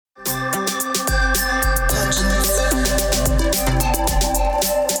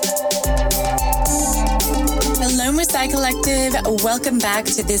Collective, welcome back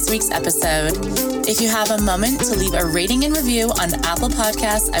to this week's episode. If you have a moment to leave a rating and review on Apple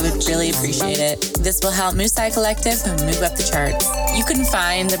Podcasts, I would really appreciate it. This will help Musai Collective move up the charts. You can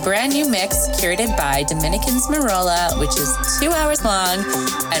find the brand new mix curated by Dominicans Marola, which is 2 hours long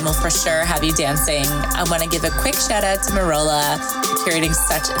and will for sure have you dancing. I want to give a quick shout out to Marola for curating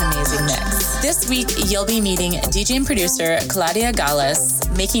such an amazing mix. This week, you'll be meeting DJ and producer Claudia Gallus,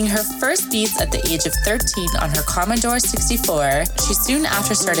 making her first beats at the age of 13 on her Commodore 64. She soon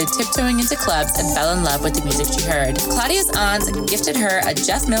after started tiptoeing into clubs and fell in love with the music she heard. Claudia's aunt gifted her a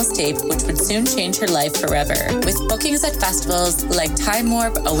Jeff Mills tape, which would soon change her life forever. With bookings at festivals like Time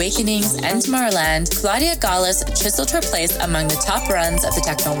Warp, Awakenings, and Tomorrowland, Claudia Gallus chiseled her place among the top runs of the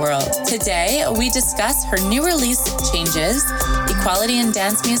techno world. Today, we discuss her new release, Changes, equality in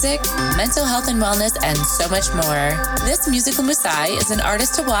dance music, mental health and wellness, and so much more. This musical Musai is an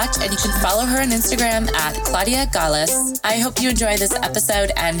artist to watch, and you can follow her on Instagram at Claudia Gallus. I hope you enjoy this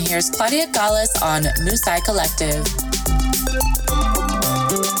episode, and here's Claudia Gallus on Musai Collective.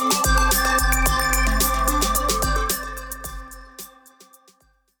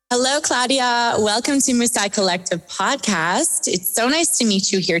 Hello, Claudia. Welcome to Musai Collective podcast. It's so nice to meet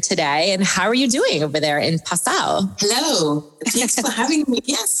you here today. And how are you doing over there in Passau? Hello. Thanks for having me.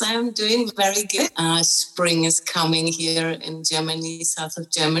 Yes, I'm doing very good. Spring is coming here in Germany, south of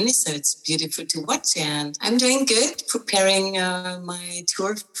Germany. So it's beautiful to watch. And I'm doing good, preparing my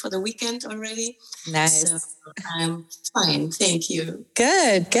tour for the weekend already. Nice. So I'm fine. Thank you.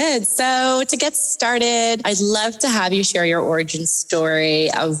 Good. So to get started, I'd love to have you share your origin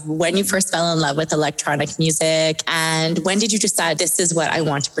story of when you first fell in love with electronic music, and when did you decide this is what I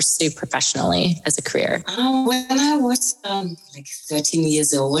want to pursue professionally as a career? When I was 13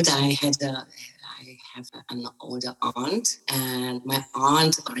 years old, I have an older aunt, and my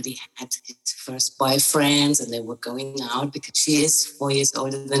aunt already had his first boyfriends, and they were going out because she is 4 years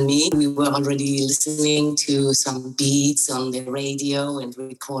older than me. We were already listening to some beats on the radio and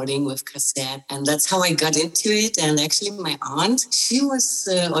recording with cassette, and that's how I got into it. And actually my aunt, she was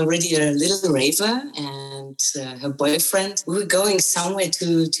already a little raver, and her boyfriend, we were going somewhere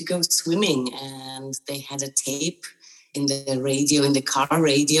to go swimming, and they had a tape in the radio, in the car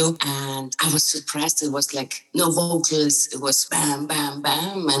radio. And I was surprised. It was like no vocals. It was bam, bam,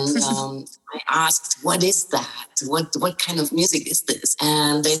 bam. And I asked, what is that? What kind of music is this?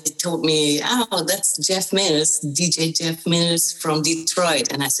 And they told me, oh, that's Jeff Mills, DJ Jeff Mills from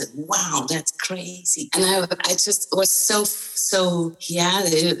Detroit. And I said, wow, that's crazy. And I just was so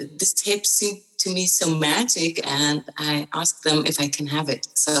this tape seemed to me so magic, and I asked them if I can have it.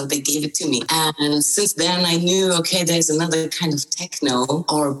 So they gave it to me. And since then I knew, okay, there's another kind of techno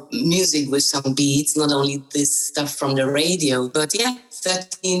or music with some beats, not only this stuff from the radio. But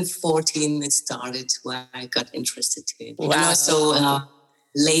 13, 14, it started where I got interested to it. Wow. And also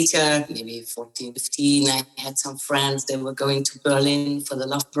later, maybe 14, 15, I had some friends. They were going to Berlin for the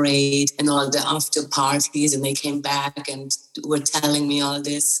Love Parade and all the after parties, and they came back and were telling me all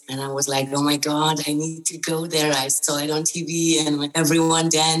this. And I was like, oh my God, I need to go there. I saw it on TV and everyone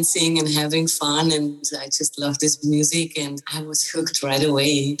dancing and having fun. And I just love this music, and I was hooked right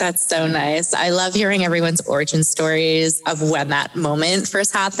away. That's so nice. I love hearing everyone's origin stories of when that moment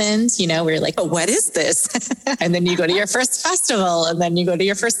first happened. You know, we're like, oh, what is this? And then you go to your first festival, and then you go to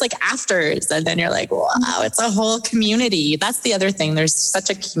your first afters, and then you're like, wow, it's a whole community. That's the other thing. There's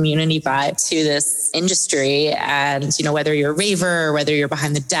such a community vibe to this industry. And, you know, whether you're a raver or whether you're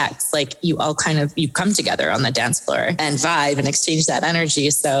behind the decks, you all you come together on the dance floor and vibe and exchange that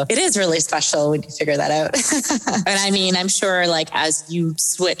energy. So it is really special when you figure that out. And I mean, I'm sure as you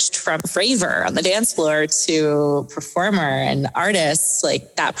switched from raver on the dance floor to performer and artist,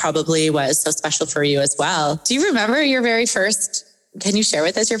 that probably was so special for you as well. Do you remember your very first? Can you share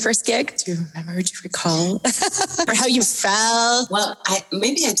with us your first gig? Do you remember? Do you recall? Or how you felt? Well,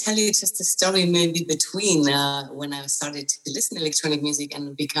 maybe I tell you just a story maybe between when I started to listen to electronic music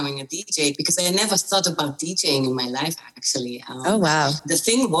and becoming a DJ, because I never thought about DJing in my life, actually. Oh, wow. The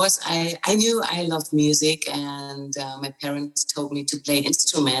thing was, I knew I loved music, and my parents told me to play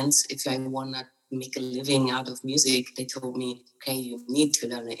instruments if I want to make a living out of music. They told me, okay, you need to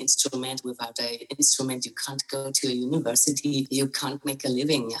learn an instrument. Without an instrument, you can't go to a university. You can't make a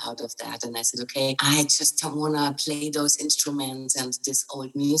living out of that. And I said, okay, I just don't want to play those instruments and this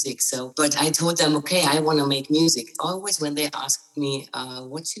old music. But I told them, okay, I want to make music. Always when they asked me,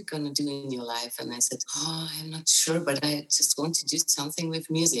 what you going to do in your life? And I said, I'm not sure, but I just want to do something with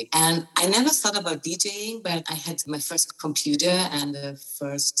music. And I never thought about DJing, but I had my first computer and the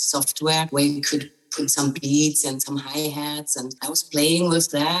first software where you could put some beats and some hi-hats, and I was playing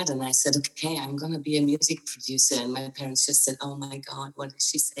with that, and I said, okay, I'm going to be a music producer. And my parents just said, oh my God, what is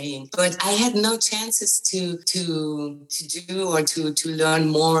she saying? But I had no chances to do or to learn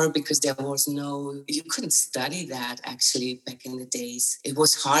more, because there was you couldn't study that actually back in the days. It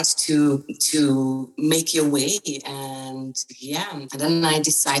was hard to make your way. And then I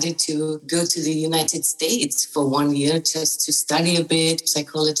decided to go to the United States for 1 year just to study a bit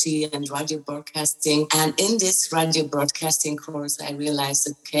psychology and radio broadcasting. And in this radio broadcasting course, I realized,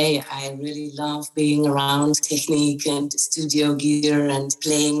 okay, I really love being around technique and studio gear and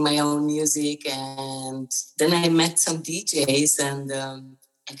playing my own music. And then I met some DJs, and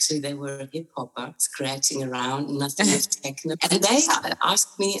actually, they were hip hopper, scratching around, nothing with techno. And they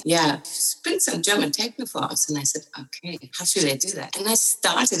asked me, spin some German techno for us. And I said, okay, how should I do that? And I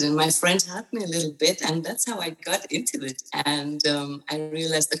started, and my friend helped me a little bit. And that's how I got into it. And I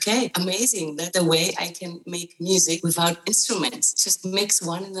realized, okay, amazing. That's the way I can make music without instruments. Just mix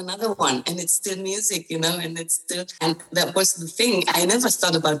one and another one. And it's still music, and that was the thing. I never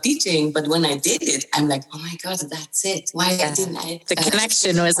thought about DJing, but when I did it, I'm like, oh my God, that's it. Why didn't I? The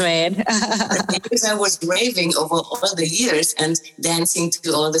connection was made. Because I was raving over all the years and dancing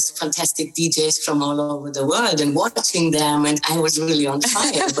to all these fantastic DJs from all over the world and watching them, and I was really on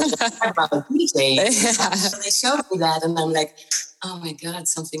fire. But about DJs, so they showed me that, and I'm like, oh my God,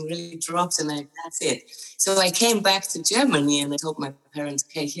 something really dropped, and that's it. So I came back to Germany and I told my parents,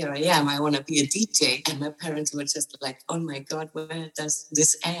 okay, here I am, I want to be a DJ. And my parents were just like, oh my God, where does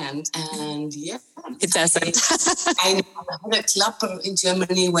this end? And it doesn't. I had a club in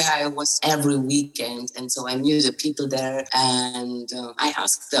Germany where I was every weekend. And so I knew the people there, and I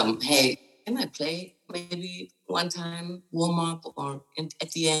asked them, hey, can I play maybe one time, warm up, or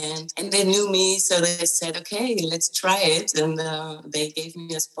at the end? And they knew me, so they said, okay, let's try it. And they gave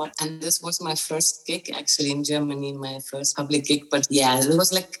me a spot. And this was my first gig actually in Germany, my first public gig. But it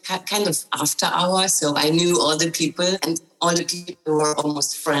was like kind of after hours. So I knew all the people, and all the people were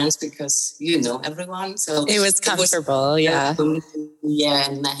almost friends because you know everyone. So it was comfortable,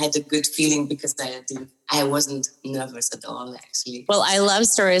 and I had a good feeling because I wasn't nervous at all, actually. Well, I love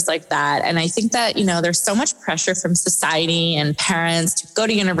stories like that. And I think that, there's so much pressure from society and parents to go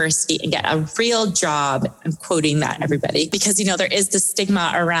to university and get a real job. I'm quoting that, everybody, because, there is this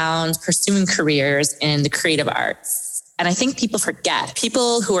stigma around pursuing careers in the creative arts. And I think people forget,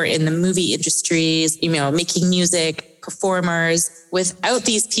 people who are in the movie industries, making music, performers, without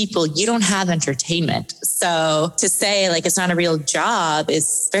these people, you don't have entertainment. So to say it's not a real job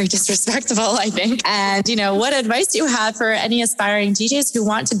is very disrespectful, I think. And, what advice do you have for any aspiring DJs who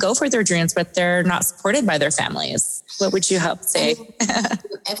want to go for their dreams, but they're not supported by their families? What would you help say?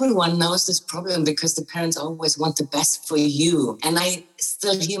 Everyone knows this problem because the parents always want the best for you. And I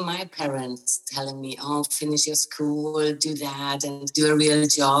still hear my parents telling me, oh, finish your school, do that and do a real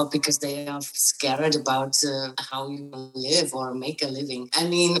job, because they are scared about how you live or make a living. I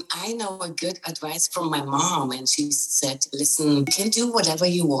mean, I know a good advice from my mom, and she said, listen, you can do whatever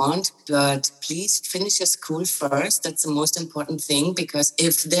you want, but please finish your school first. That's the most important thing, because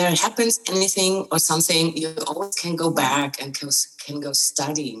if there happens anything or something, you always can go back and can go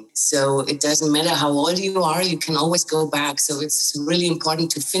studying. So it doesn't matter how old you are, you can always go back. So it's really important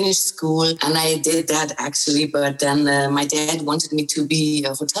to finish school. And I did that actually, but then my dad wanted me to be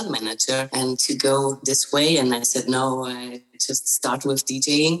a hotel manager and to go this way. And I said, no, I just start with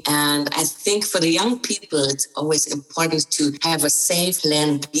DJing. And I think for the young people, it's always important to have a safe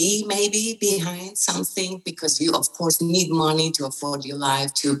plan B maybe behind something, because you of course need money to afford your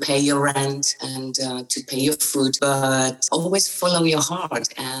life, to pay your rent and to pay your food, but always follow your heart.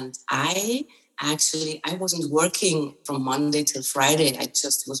 And I wasn't working from Monday till Friday. I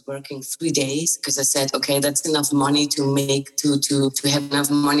just was working 3 days because I said, okay, that's enough money to make, to have enough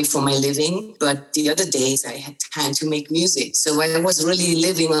money for my living. But the other days I had time to make music. So I was really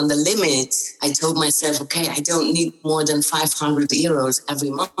living on the limit. I told myself, okay, I don't need more than 500 euros every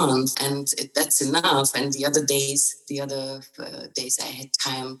month. And that's enough. And the other days I had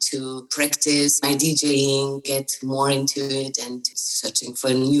time to practice my DJing, get more into it and searching for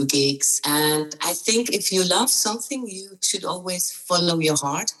new gigs. And I think if you love something, you should always follow your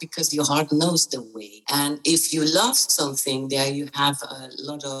heart, because your heart knows the way. And if you love something, there you have a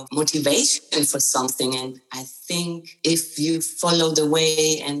lot of motivation for something. And I think if you follow the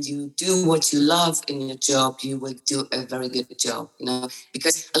way and you do what you love in your job, you will do a very good job,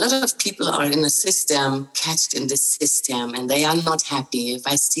 because a lot of people are in a system, catched in this system, and they are not happy. If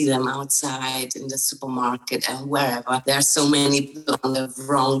I see them outside in the supermarket and wherever, there are so many people on the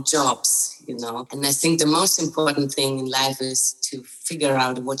wrong jobs, and I think the most important thing in life is to figure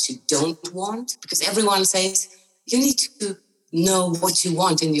out what you don't want, because everyone says you need to know what you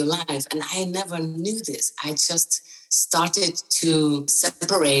want in your life. And I never knew this. I just started to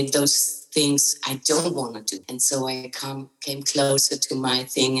separate those things I don't want to do. And so I came closer to my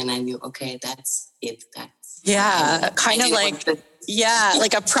thing, and I knew, okay, that's it.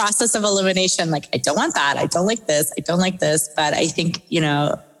 Like a process of elimination. Like, I don't want that. I don't like this. I don't like this. But I think,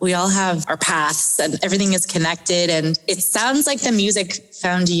 we all have our paths and everything is connected. And it sounds like the music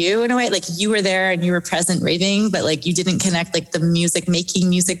found you in a way, like you were there and you were present raving, but like you didn't connect like the making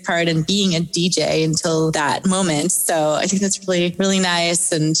music part and being a DJ until that moment. So I think that's really, really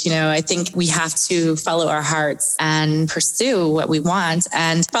nice. And, I think we have to follow our hearts and pursue what we want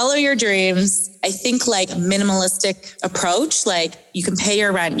and follow your dreams. I think like minimalistic approach, like you can pay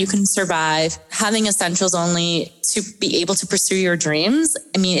your rent, you can survive, having essentials only to be able to pursue your dreams.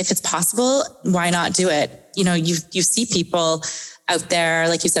 I mean, if it's possible, why not do it? You see people out there,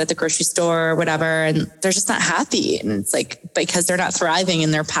 like you said, at the grocery store or whatever, and they're just not happy. And it's like, because they're not thriving in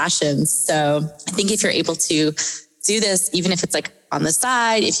their passions. So I think if you're able to do this, even if it's like on the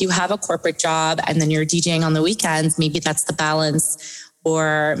side, if you have a corporate job and then you're DJing on the weekends, maybe that's the balance.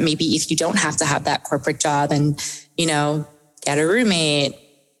 Or maybe if you don't have to have that corporate job and, get a roommate,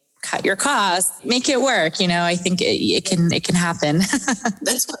 cut your costs, make it work. I think it can happen.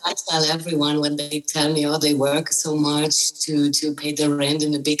 That's what I tell everyone when they tell me, they work so much to pay their rent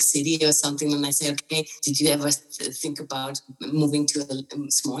in a big city or something. And I say, okay, did you ever think about moving to a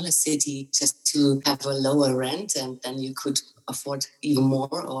smaller city just to have a lower rent, and then you could afford even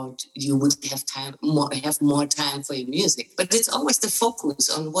more, or you would have more time for your music? But it's always the focus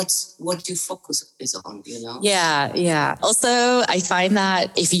on what you focus is on, Yeah. Also, I find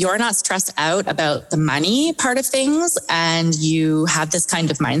that if you're not stressed out about the money part of things and you have this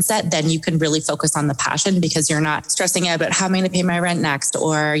kind of mindset, then you can really focus on the passion, because you're not stressing out about how am I going to pay my rent next,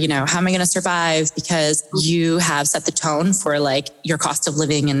 or, how am I going to survive, because you have set the tone for like your cost of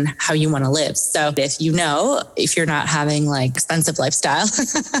living and how you want to live. So if you're not having like expensive lifestyle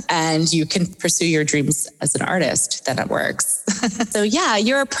and you can pursue your dreams as an artist, then it works. So yeah,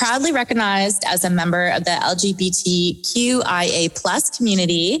 you're proudly recognized as a member of the LGBTQIA+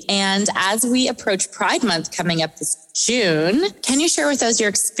 community. And as we approach Pride Month coming up this June, can you share with us your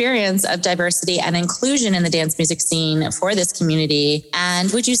experience of diversity and inclusion in the dance music scene for this community?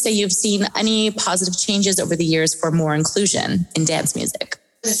 And would you say you've seen any positive changes over the years for more inclusion in dance music?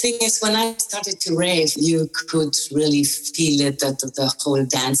 The thing is, when I started to rave, you could really feel it, that the whole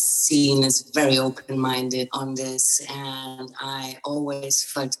dance scene is very open-minded on this. And I always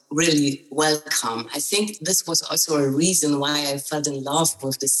felt really welcome. I think this was also a reason why I fell in love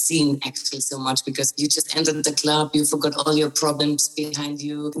with the scene actually so much, because you just entered the club, you forgot all your problems behind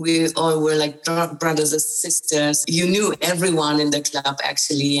you. We all were like brothers and sisters. You knew everyone in the club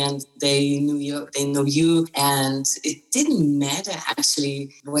actually, and they know you. And it didn't matter actually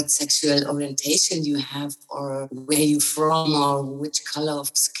what sexual orientation you have, or where you're from, or which color of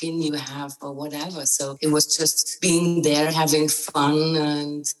skin you have, or whatever. So it was just being there, having fun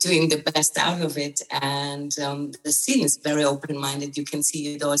and doing the best out of it. And the scene is very open-minded. You can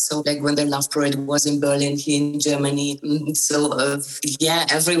see it also like when the Love Parade was in Berlin here in Germany. So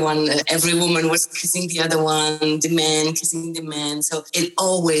every woman was kissing the other one, the man kissing the man. So it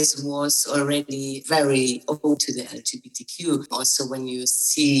always was already very open to the LGBTQ. Also when you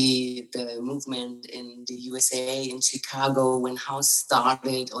see the movement in the USA, in Chicago, when House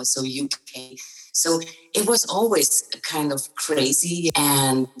started, also UK. So it was always kind of crazy,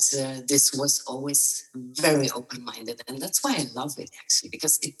 and this was always very open-minded. And that's why I love it, actually,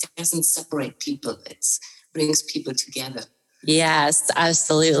 because it doesn't separate people. It brings people together. Yes,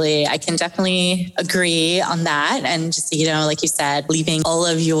 absolutely. I can definitely agree on that. And just, like you said, leaving all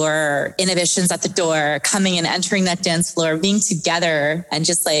of your inhibitions at the door, coming and entering that dance floor, being together and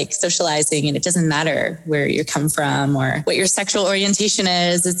just like socializing. And it doesn't matter where you come from or what your sexual orientation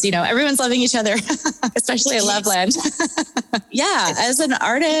is. It's, everyone's loving each other, especially at Loveland. Yeah. As an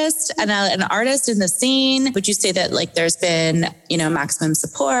artist and an artist in the scene, would you say that like there's been, maximum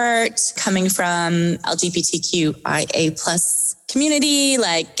support coming from LGBTQIA+ community,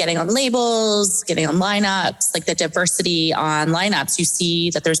 like getting on labels, getting on lineups, like the diversity on lineups? You see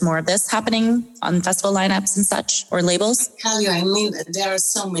that there's more of this happening on festival lineups and such, or labels? I tell you, I mean, there are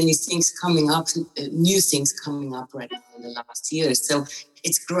so many things coming up, new things coming up right now in the last year. So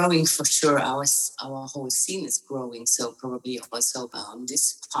it's growing for sure. Our whole scene is growing. So probably also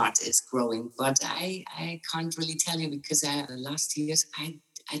this part is growing. But I can't really tell you because the last years I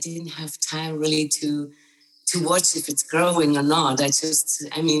didn't have time really to watch if it's growing or not.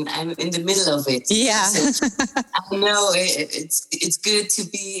 I'm in the middle of it. Yeah. So I know it's good to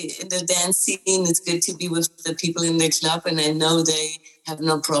be in the dance scene. It's good to be with the people in the club. And I know they have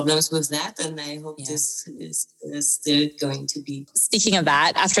no problems with that. And I hope this is still going to be. Speaking of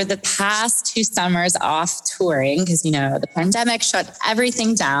that, after the past 2 summers off touring, because, the pandemic shut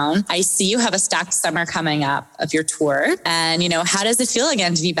everything down, I see you have a stacked summer coming up of your tour. And, how does it feel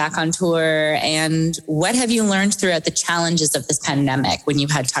again to be back on tour? And what have you learned throughout the challenges of this pandemic when you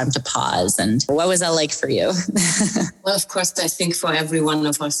had time to pause? And what was that like for you? Well, of course, I think for every one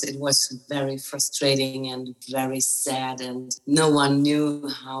of us, it was very frustrating and very sad. And no one knew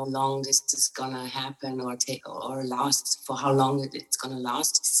how long this is going to happen or last, for how long it's going to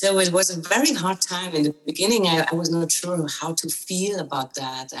last. So it was a very hard time. In the beginning, I was not sure how to feel about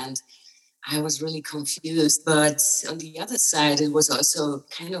that. And I was really confused. But on the other side, it was also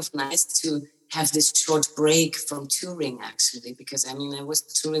kind of nice to have this short break from touring, actually, because I was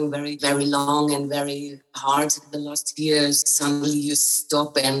touring very, very long and very hard the last years. Suddenly you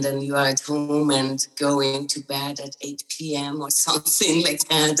stop and then you are at home and going to bed at 8 p.m. or something like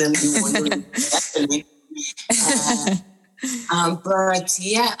that, and you wondering what's happening. But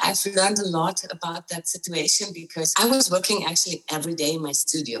yeah, I've learned a lot about that situation because I was working actually every day in my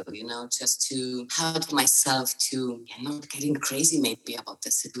studio, just to help myself to not getting crazy maybe about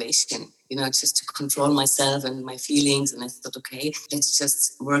the situation, just to control myself and my feelings. And I thought, okay, let's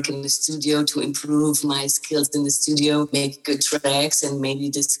just work in the studio to improve my skills in the studio, make good tracks, and maybe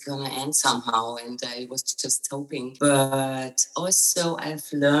this is going to end somehow. And I was just hoping. But also I've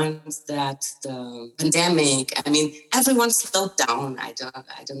learned that the pandemic, everyone slowed down. I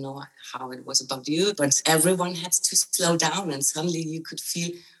don't know how it was about you, but everyone had to slow down, and suddenly you could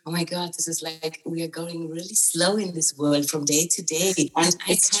feel, oh my God, this is like we are going really slow in this world from day to day.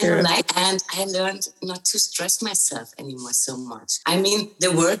 And and I learned not to stress myself anymore so much.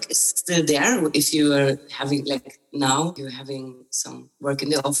 The work is still there. If you are having now you're having some work in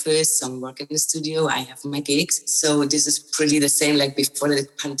the office, some work in the studio. I have my gigs. So this is pretty the same like before the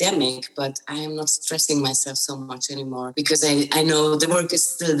pandemic, but I am not stressing myself so much anymore because I know the work is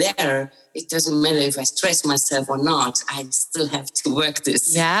still there. It doesn't matter if I stress myself or not. I still have to work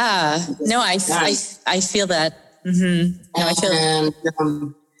this. Yeah. No, I feel that. Mm-hmm. No, I feel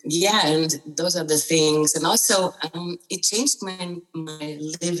and those are the things. And also it changed my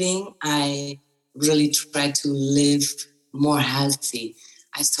living. I really tried to live more healthy.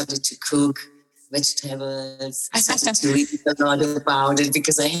 I started to cook vegetables. I started to read a lot about it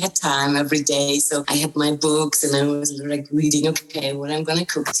because I had time every day. So I had my books and I was reading, okay, what I'm going to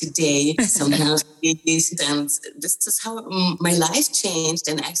cook today, some healthy. And this is how my life changed,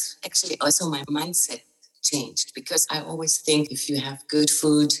 and actually also my mindset changed, because I always think if you have good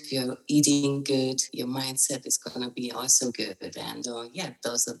food, if you're eating good, your mindset is going to be also good. And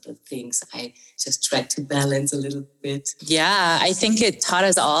those are the things I just try to balance a little bit. Yeah, I think it taught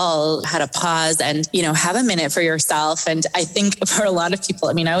us all how to pause and, have a minute for yourself. And I think for a lot of people,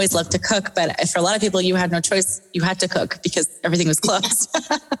 I always love to cook, but for a lot of people, you had no choice. You had to cook because everything was closed.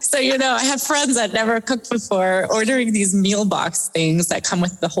 So, I have friends that never cooked before ordering these meal box things that come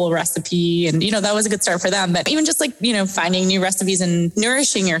with the whole recipe. And, that was a good start for them. But even just finding new recipes and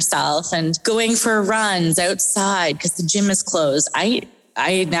nourishing yourself and going for runs outside because the gym is closed.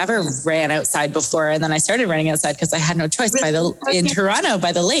 I never ran outside before. And then I started running outside because I had no choice in Toronto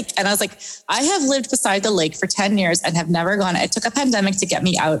by the lake. And I was like, I have lived beside the lake for 10 years and have never gone. It took a pandemic to get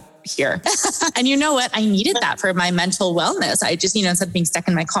me out here. And you know what? I needed that for my mental wellness. I just, instead of being stuck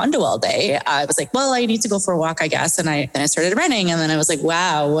in my condo all day, I was like, well, I need to go for a walk, I guess. And then I started running. And then I was like,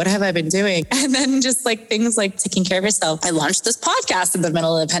 wow, what have I been doing? And then just things like taking care of yourself. I launched this podcast in the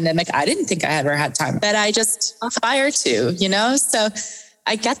middle of the pandemic. I didn't think I ever had time, but I just aspire to, So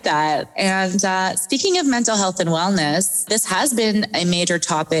I get that. And speaking of mental health and wellness, this has been a major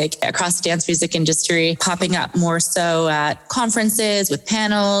topic across the dance music industry, popping up more so at conferences with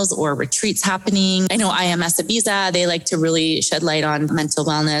panels or retreats happening. I know IMS Ibiza, they like to really shed light on mental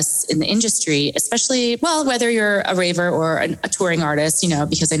wellness in the industry, especially, whether you're a raver or a touring artist,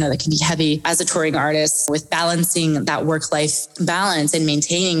 because I know that can be heavy as a touring artist with balancing that work-life balance and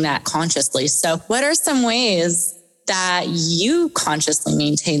maintaining that consciously. So what are some ways that you consciously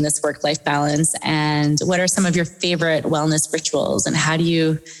maintain this work-life balance? And what are some of your favorite wellness rituals? And how do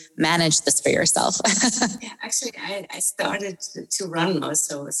you manage this for yourself? Yeah, actually, I started to run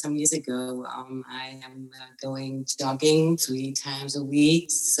also some years ago. I am going jogging 3 times a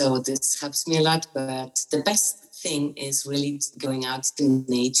week. So this helps me a lot. But the best thing is really going out to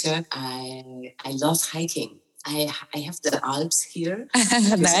nature. I love hiking. I have the Alps here.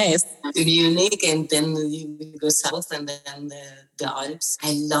 Nice. To Munich, and then you go south, and then the Alps.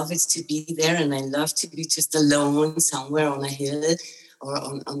 I love it to be there, and I love to be just alone somewhere on a hill or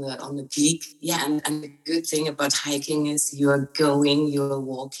on the peak. Yeah, and the good thing about hiking is you're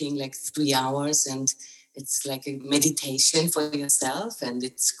walking like 3 hours, and it's like a meditation for yourself, and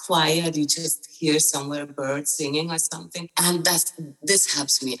it's quiet. You just hear somewhere birds singing or something. And this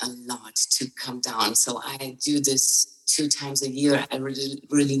helps me a lot to come down. So I do this 2 times a year. I really,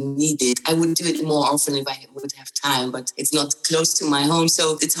 really need it. I would do it more often if I would have time, but it's not close to my home,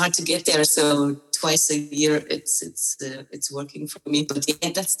 so it's hard to get there. So twice a year, it's working for me. But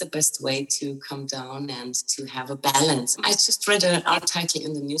yeah, that's the best way to come down and to have a balance. I just read an article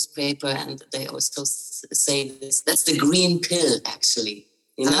in the newspaper, and they also say this. That's the green pill, actually.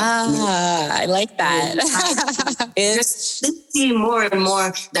 You know? I like that. Just see more and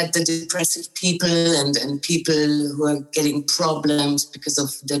more that the depressive people and people who are getting problems because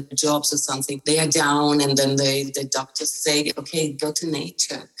of their jobs or something, they are down, and then the doctors say, okay, go to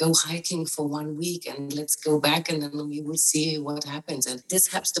nature, go hiking for 1 week, and let's go back, and then we will see what happens. And this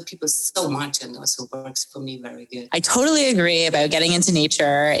helps the people so much, and also works for me very good. I totally agree about getting into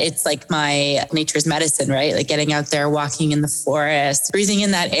nature. It's like my nature's medicine, right? Like getting out there, walking in the forest, breathing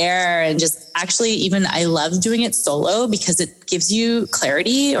in that air, and just actually even I love doing it solo because it gives you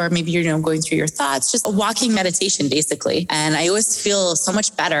clarity, or maybe you're going through your thoughts, just a walking meditation basically. And I always feel so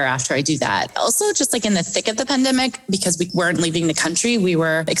much better after I do that. Also, just like in the thick of the pandemic, because we weren't leaving the country, we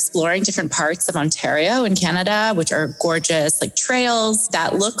were exploring different parts of Ontario in Canada, which are gorgeous, like trails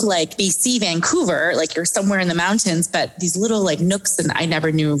that look like BC, Vancouver, like you're somewhere in the mountains, but these little like nooks and I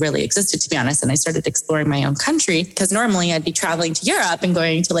never knew really existed, to be honest. And I started exploring my own country because normally I'd be traveling to Europe and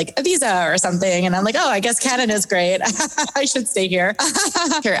going to like Ibiza or something. And I'm like, oh, I guess Canada's great. I should stay here.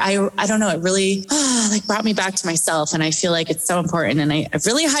 I don't know. It really like brought me back to myself. And I feel like it's so important. And I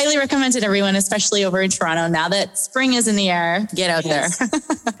really highly recommend it, everyone, especially over in Toronto. Now that spring is in the air, get out there.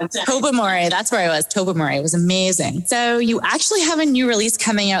 Tobermory. That's where I was. Tobermory. It was amazing. So you actually have a new release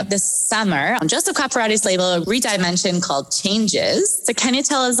coming out this summer on Joseph Caporati's label, Redimension, called Changes. So can you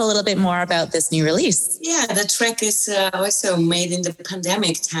tell us a little bit more about this new release? Yeah, the track is also made in the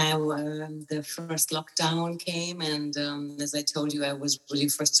pandemic time. The first lockdown came, and as I told you, I was really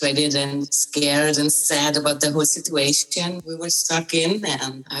frustrated and scared and sad about the whole situation we were stuck in,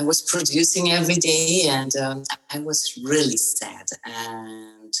 and I was producing every day, and I was really sad.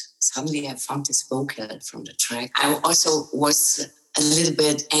 And suddenly I found this vocal from the track. I also was a little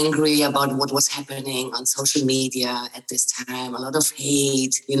bit angry about what was happening on social media at this time. A lot of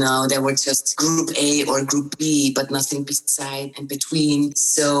hate, there were just group A or group B, but nothing beside and between.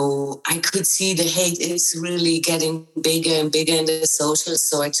 So I could see the hate is really getting bigger and bigger in the socials.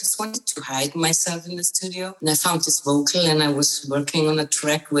 So I just wanted to hide myself in the studio. And I found this vocal, and I was working on a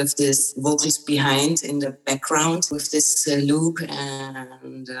track with this vocals behind in the background with this loop.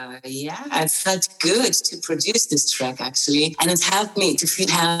 And I felt good to produce this track actually. And it helped me to feel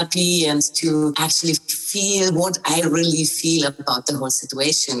happy and to actually feel what I really feel about the whole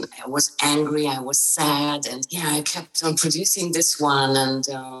situation. I was angry, I was sad, and I kept on producing this one. And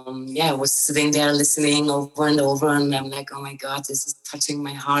I was sitting there listening over and over, and I'm like, oh my God, this is touching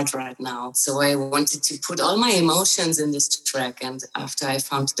my heart right now. So I wanted to put all my emotions in this track. And after I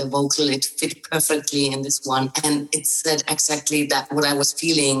found the vocal, it fit perfectly in this one. And it said exactly that what I was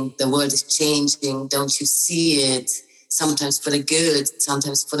feeling. The world is changing. Don't you see it? Sometimes for the good,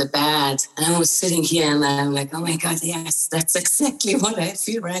 sometimes for the bad. And I was sitting here and I'm like, oh my God, yes, that's exactly what I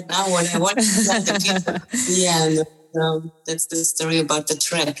feel right now, what I want to tell the people. And that's the story about the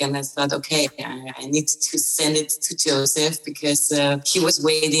track. And I thought, okay, I need to send it to Joseph because he was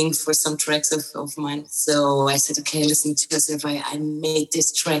waiting for some tracks of mine. So I said, okay, listen, Joseph, I made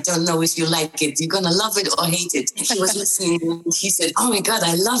this track. Don't know if you like it. You're going to love it or hate it. And he was listening. And he said, oh my God,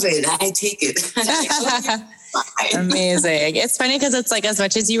 I love it. I take it. Amazing. It's funny because it's like, as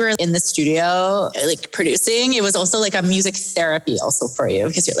much as you were in the studio, like producing, it was also like a music therapy also for you,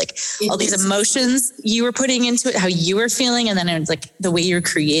 because you're like all these emotions you were putting into it, how you were feeling. And then it was like the way you're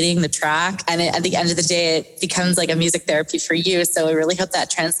creating the track. And at the end of the day, it becomes like a music therapy for you. So I really hope that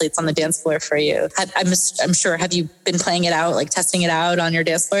translates on the dance floor for you. I'm sure, have you been playing it out, like testing it out on your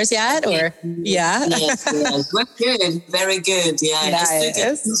dance floors yet? Or yeah? Yes. We're good. Very good. Yeah.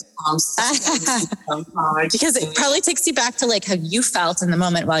 Nice. Because it probably takes you back to like how you felt in the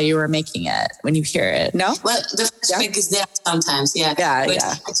moment while you were making it, when you hear it. No? Well, the flashback is there sometimes, but I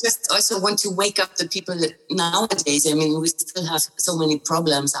just also want to wake up the people that nowadays. I mean, we still have so many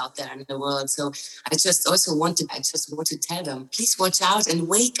problems out there in the world. So I just want to tell them, please watch out and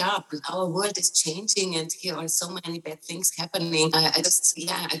wake up. Our world is changing and here are so many bad things happening. I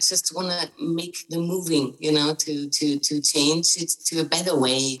just want to make them moving, to change it to a better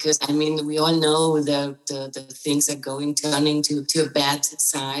way. Because I mean, we all know the things are turning to a bad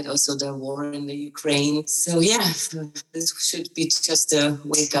side. Also the war in the Ukraine. So this should be just a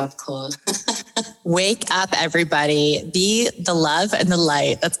wake up call. Wake up, everybody. Be the love and the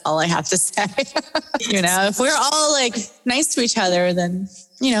light. That's all I have to say. If we're all like nice to each other, then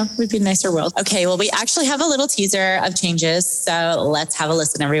we'd be a nicer world. Okay, well, we actually have a little teaser of changes. So let's have a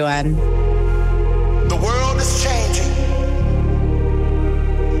listen, everyone. The world is changing.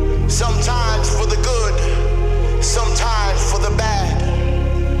 Sometimes for the good, sometimes for the bad.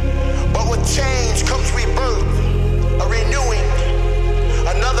 But with change comes rebirth, a renewing,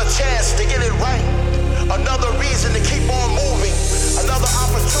 another chance to get it right, another reason to keep on moving, another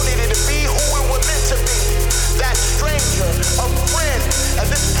opportunity to be who we were meant to be. That stranger, a friend, and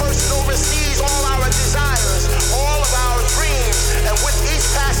this person oversees all our desires, all of our dreams. And with each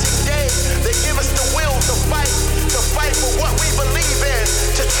passing day, they give us the will to fight for what we believe in,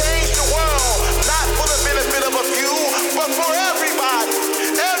 to change the world, not for the benefit of a few, but for everybody,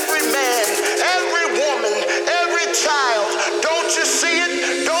 every man, every woman, every child. Don't you see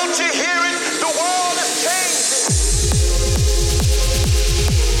it? Don't you hear it? The world is changing.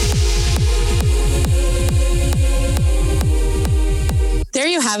 There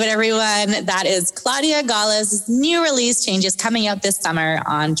you have it, everyone. That is Claudia Gala's new release, Changes, coming out this summer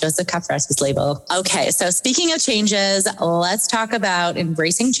on Joseph Cafares's label. Okay, so speaking of changes, let's talk about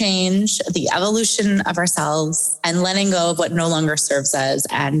embracing change, the evolution of ourselves, and letting go of what no longer serves us.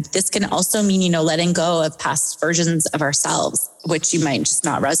 And this can also mean, letting go of past versions of ourselves, which you might just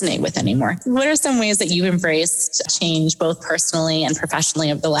not resonate with anymore. What are some ways that you've embraced change, both personally and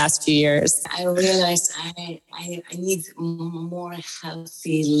professionally, over the last few years? I realized I need more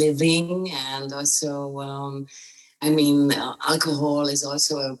healthy living, and also, alcohol is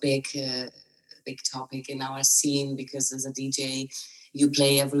also a big topic in our scene, because as a DJ, you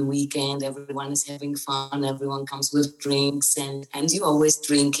play every weekend, everyone is having fun, everyone comes with drinks, and you're always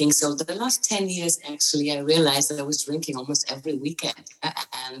drinking. So the last 10 years, actually, I realized that I was drinking almost every weekend.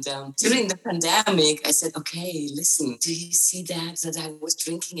 And during the pandemic, I said, okay, listen, do you see that I was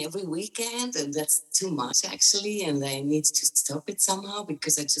drinking every weekend? And that's too much, actually. And I need to stop it somehow,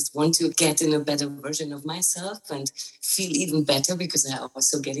 because I just want to get in a better version of myself and feel even better, because I'm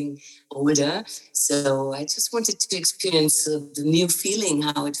also getting older. So I just wanted to experience the new feeling,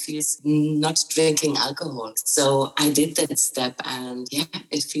 how it feels not drinking alcohol. So I did that step, and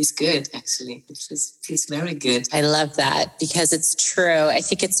it feels good, actually. It feels very good. I love that, because it's true. I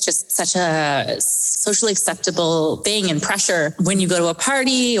think it's just such a socially acceptable thing and pressure when you go to a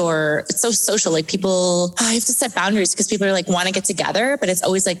party, or it's so social. Like people, you have to set boundaries, because people are like, want to get together, but it's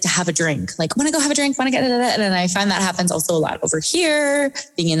always like to have a drink. Like, want to go have a drink, want to get it. And I find that happens also a lot over here,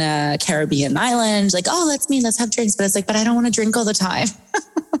 being in a Caribbean island, like, oh, let's have drinks. But it's like, but I don't want to drink all the time.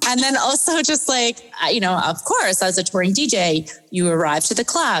 And then also just like, of course, as a touring DJ, you arrive to the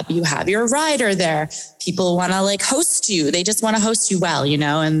club, you have your rider there. People want to like host you. They just want to host you well,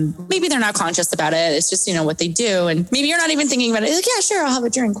 and maybe they're not conscious about it. It's just, what they do. And maybe you're not even thinking about it. Like, yeah, sure, I'll have a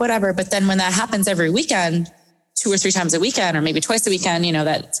drink, whatever. But then when that happens every weekend, 2 or 3 times a weekend, or maybe twice a weekend,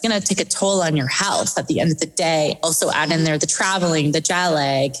 that's going to take a toll on your health at the end of the day. Also add in there the traveling, the jet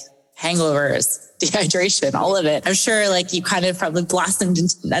lag, hangovers, dehydration, all of it. I'm sure like you kind of probably blossomed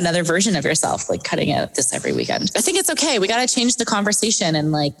into another version of yourself, like cutting out this every weekend. I think it's okay. We got to change the conversation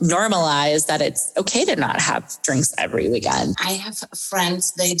and like normalize that it's okay to not have drinks every weekend. I have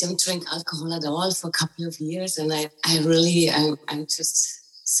friends, they don't drink alcohol at all for a couple of years. And I'm just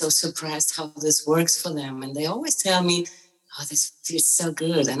so surprised how this works for them. And they always tell me, oh, this feels so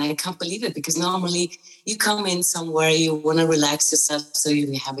good. And I can't believe it, because normally you come in somewhere, you want to relax yourself, so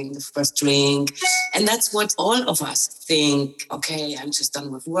you're having the first drink. And that's what all of us think. Okay, I'm just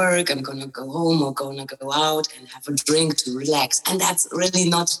done with work. I'm going to go home or going to go out and have a drink to relax. And that's really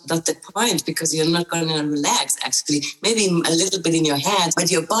not the point, because you're not going to relax, actually. Maybe a little bit in your head,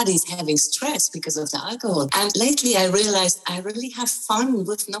 but your body's having stress because of the alcohol. And lately I realized I really have fun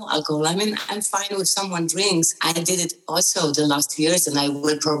with no alcohol. I mean, I'm fine if someone drinks. I did it also the last years, and I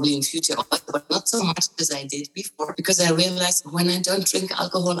will probably in future also, but not so much as I did before, because I realized when I don't drink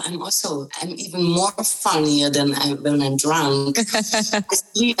alcohol, I'm even more funnier than when I'm drunk. I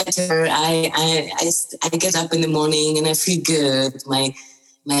sleep better. I get up in the morning and I feel good.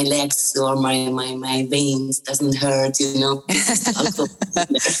 My legs or my veins doesn't hurt,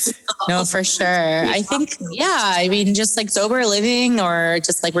 No, for sure. I think, I mean, just like sober living or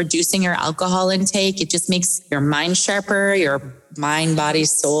just like reducing your alcohol intake, it just makes your mind sharper, your mind, body,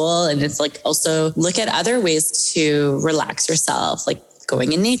 soul. And it's like also look at other ways to relax yourself, like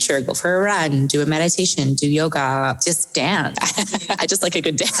going in nature, go for a run, do a meditation, do yoga, just dance. I just like a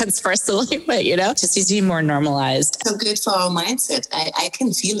good dance personally, but just needs to be more normalized. So good for our mindset. I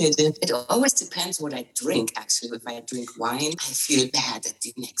can feel it. It always depends what I drink, actually. If I drink wine, I feel bad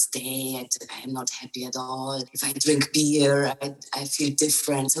the next day. I'm not happy at all. If I drink beer, I feel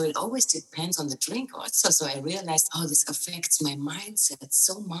different. So it always depends on the drink also. So I realized, this affects my mindset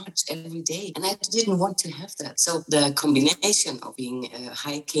so much every day. And I didn't want to have that. So the combination of being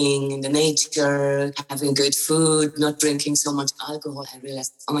hiking in the nature, having good food, not drinking so much alcohol, I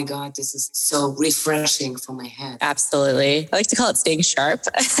realized, oh my God, this is so refreshing for my head. Absolutely. I like to call it staying sharp.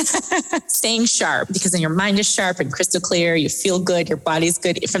 Staying sharp, because then your mind is sharp and crystal clear. You feel good. Your body's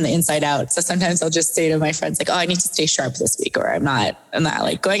good from the inside out. So sometimes I'll just say to my friends, like, I need to stay sharp this week, or I'm not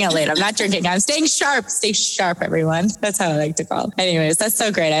like going out late. I'm not drinking. I'm staying sharp. Stay sharp, everyone. That's how I like to call it. Anyways, that's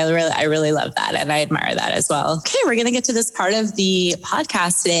so great. I really love that. And I admire that as well. Okay. We're going to get to this part of the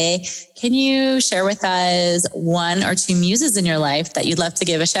podcast today. Can you share with us one or two muses in your life that you'd love to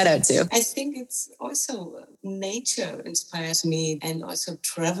give a shout out to? I think it's also nature inspires me, and also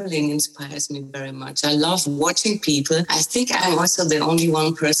traveling inspires me very much. I love watching people. I think I'm also the only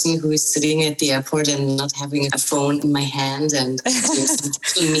one person who is sitting at the airport and not having a phone in my hand and doing some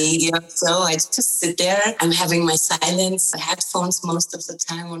social media. So I just sit there. I'm having my silence headphones most of the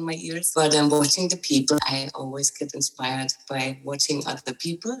time on my ears, but I'm watching the people. I always get inspired by watching other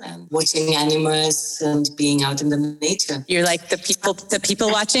people and watching animals and being out in the nature. You're like the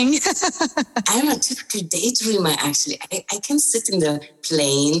people watching? I'm a typical daydreamer, actually. I can sit in the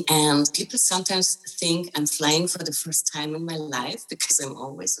plane, and people sometimes think I'm flying for the first time in my life, because I'm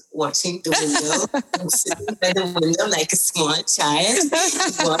always watching the window. I'm sitting by the window like a small child.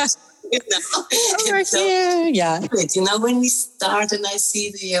 Over here. Yeah. When we start and I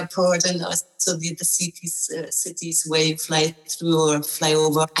see the airport and also the cities where you fly through or fly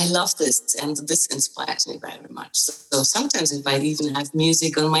over, I love this, and this inspires me very much. So sometimes if I even have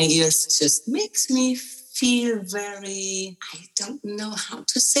music on my ears, it just makes me feel very, I don't know how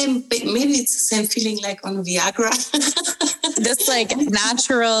to say, maybe it's the same feeling like on Viagra. This like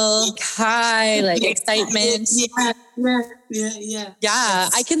natural high, like excitement. Yeah,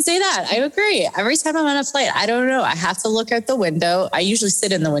 I can say that. I agree. Every time I'm on a flight, I don't know, I have to look out the window. I usually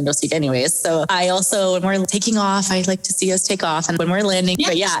sit in the window seat anyways. So I also, when we're taking off, I like to see us take off, and when we're landing,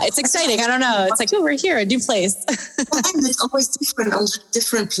 but it's exciting. I don't know. It's like, we're here, a new place. And it's always different on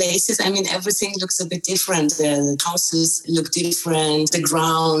different places. I mean, everything looks a bit different. The houses look different. The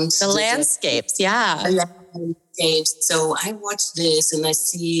ground. The landscapes. So I watch this and I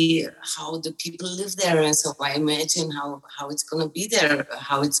see how the people live there, and so I imagine how it's gonna be there,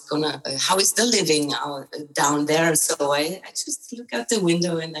 how is the living down there. So I just look out the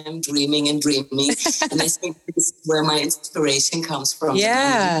window and I'm dreaming, and I think this is where my inspiration comes from.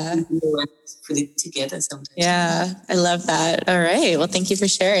 Yeah. Put it together sometimes. Yeah, I love that. All right. Well, thank you for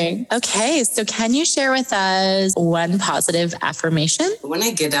sharing. Okay. So can you share with us one positive affirmation? When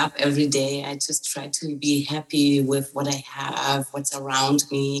I get up every day, I just try to be happy with what I have, what's around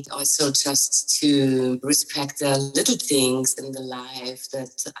me. Also just to respect the little things in the life,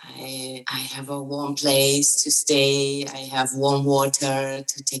 that I have a warm place to stay. I have warm water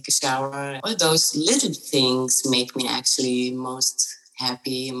to take a shower. All those little things make me actually most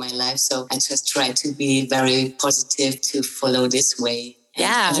happy in my life. So I just try to be very positive, to follow this way.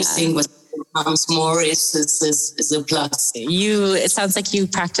 Yeah. Everything was becomes more is a plus. It sounds like you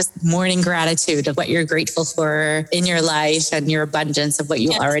practice morning gratitude of what you're grateful for in your life and your abundance of what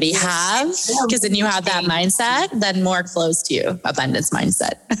you already have. Because then you have that mindset, then more flows to you, abundance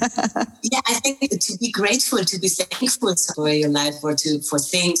mindset. I think to be grateful, to be thankful for your life or for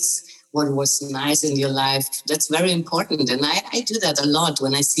things, what was nice in your life, that's very important. And I do that a lot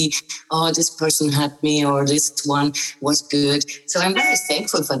when I see, this person had me or this one was good. So I'm very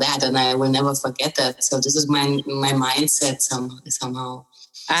thankful for that, and I will never forget that. So this is my mindset somehow.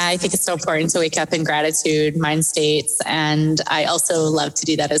 I think it's so important to wake up in gratitude, mind states. And I also love to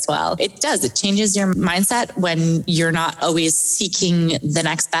do that as well. It changes your mindset when you're not always seeking the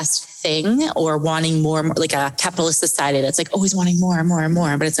next best thing or wanting more, like a capitalist society that's like always wanting more and more and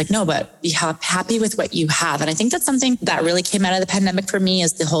more. But it's like, no, but be happy with what you have. And I think that's something that really came out of the pandemic for me,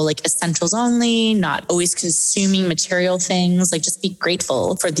 is the whole like essentials only, not always consuming material things. Like just be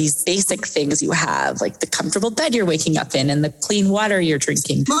grateful for these basic things you have, like the comfortable bed you're waking up in and the clean water you're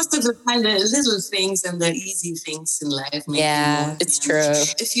drinking. Most of the time, the little things and the easy things in life. It's true.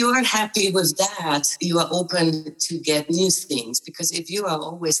 If you are happy with that, you are open to get new things. Because if you are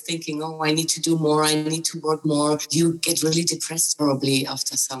always thinking, I need to do more, I need to work more, you get really depressed probably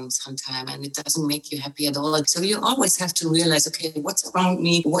after some time, and it doesn't make you happy at all. So you always have to realize, okay, what's around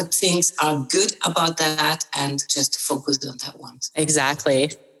me, what things are good about that, and just focus on that one.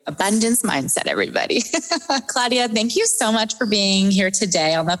 Exactly. Abundance mindset, everybody. Claudia, thank you so much for being here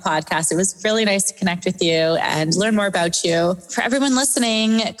today on the podcast. It was really nice to connect with you and learn more about you. For everyone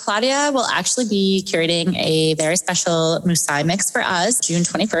listening, Claudia will actually be curating a very special Musai mix for us June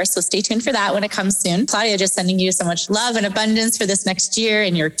 21st. So stay tuned for that when it comes soon. Claudia, just sending you so much love and abundance for this next year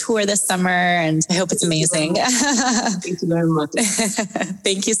and your tour this summer. And I hope it's amazing. Thank you very much.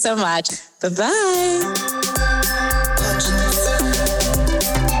 Thank you so much. Bye-bye.